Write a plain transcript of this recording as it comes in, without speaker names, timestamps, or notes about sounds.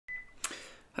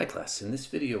Hi class, in this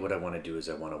video what I want to do is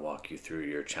I want to walk you through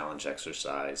your challenge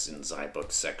exercise in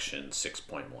Zybook section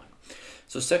 6.1.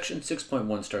 So section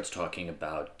 6.1 starts talking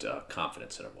about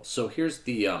confidence intervals. So here's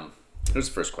the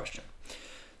first question.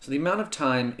 So the amount of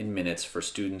time in minutes for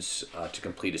students to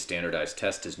complete a standardized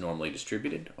test is normally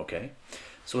distributed, okay?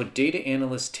 So a data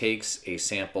analyst takes a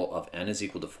sample of n is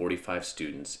equal to 45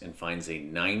 students and finds a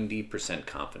 90%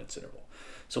 confidence interval.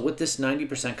 So what this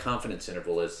 90% confidence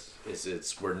interval is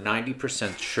we're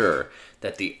 90% sure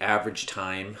that the average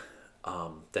time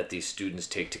that these students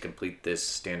take to complete this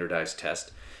standardized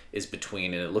test is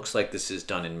between, and it looks like this is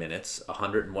done in minutes,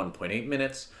 101.8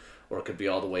 minutes, or it could be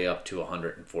all the way up to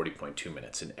 140.2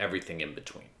 minutes, and everything in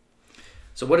between.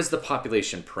 So what is the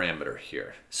population parameter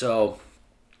here? So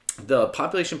the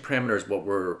population parameter is what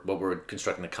we're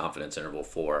constructing the confidence interval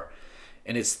for.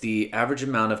 And it's the average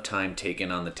amount of time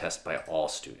taken on the test by all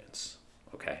students,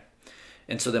 okay?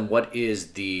 And so then what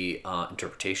is the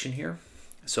interpretation here?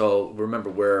 So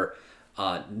remember, we're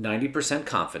 90%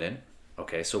 confident,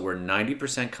 okay? So we're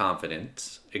 90%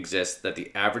 confident exists that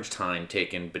the average time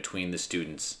taken between the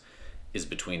students is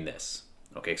between this,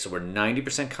 okay? So we're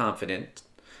 90% confident,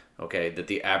 okay, that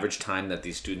the average time that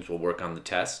these students will work on the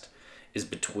test is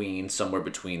somewhere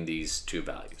between these two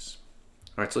values.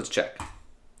 All right, so let's check.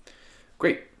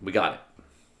 Great, we got it.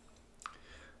 All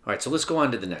right, so let's go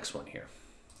on to the next one here.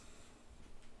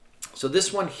 So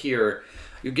this one here,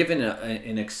 you're given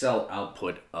an Excel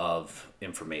output of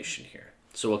information here.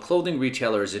 So a clothing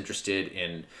retailer is interested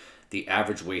in the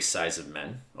average waist size of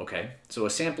men, okay? So a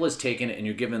sample is taken and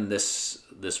you're given this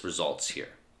results here.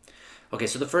 Okay,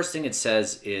 so the first thing it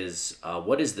says is,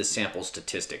 what is the sample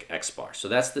statistic, X bar? So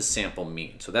that's the sample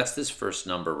mean. So that's this first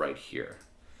number right here.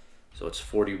 So it's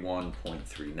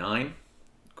 41.39.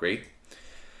 Great.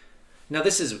 Now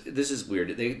this is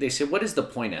weird. They say, what is the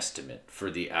point estimate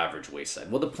for the average waist size?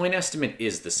 Well, the point estimate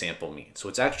is the sample mean. So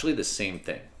it's actually the same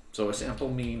thing. So a sample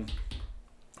mean,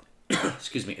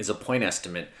 excuse me, is a point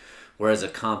estimate, whereas a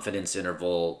confidence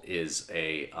interval is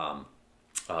a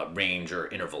range or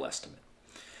interval estimate.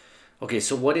 Okay,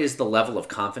 so what is the level of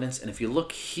confidence? And if you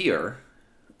look here,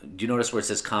 do you notice where it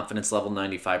says confidence level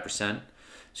 95%?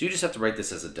 So you just have to write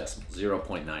this as a decimal,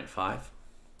 0.95.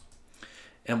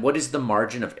 And what is the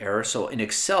margin of error? So in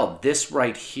Excel, this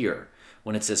right here,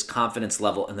 when it says confidence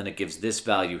level and then it gives this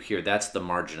value here, that's the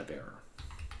margin of error.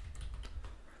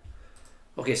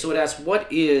 Okay, so it asks,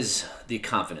 what is the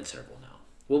confidence interval now?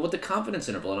 Well, with the confidence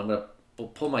interval, and I'm going to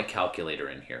pull my calculator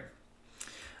in here.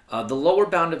 The lower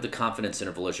bound of the confidence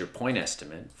interval is your point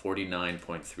estimate,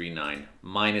 49.39,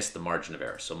 minus the margin of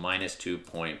error, so minus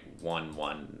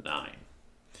 2.119.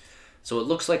 So it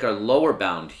looks like our lower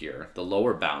bound here, the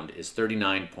lower bound is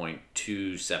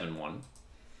 39.271.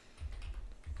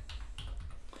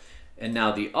 And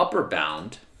now the upper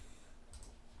bound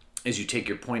is you take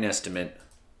your point estimate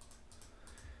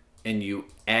and you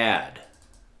add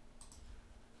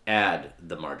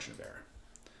the margin of error.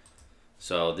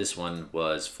 So this one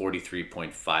was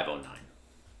 43.509.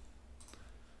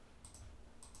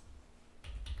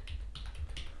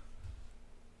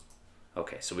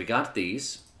 Okay, so we got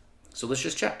these. So let's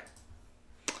just check.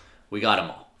 We got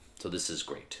them all. So this is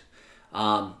great.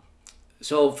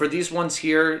 So for these ones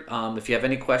here, if you have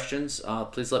any questions,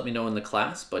 please let me know in the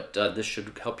class. But this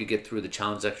should help you get through the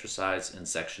challenge exercise in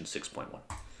section 6.1.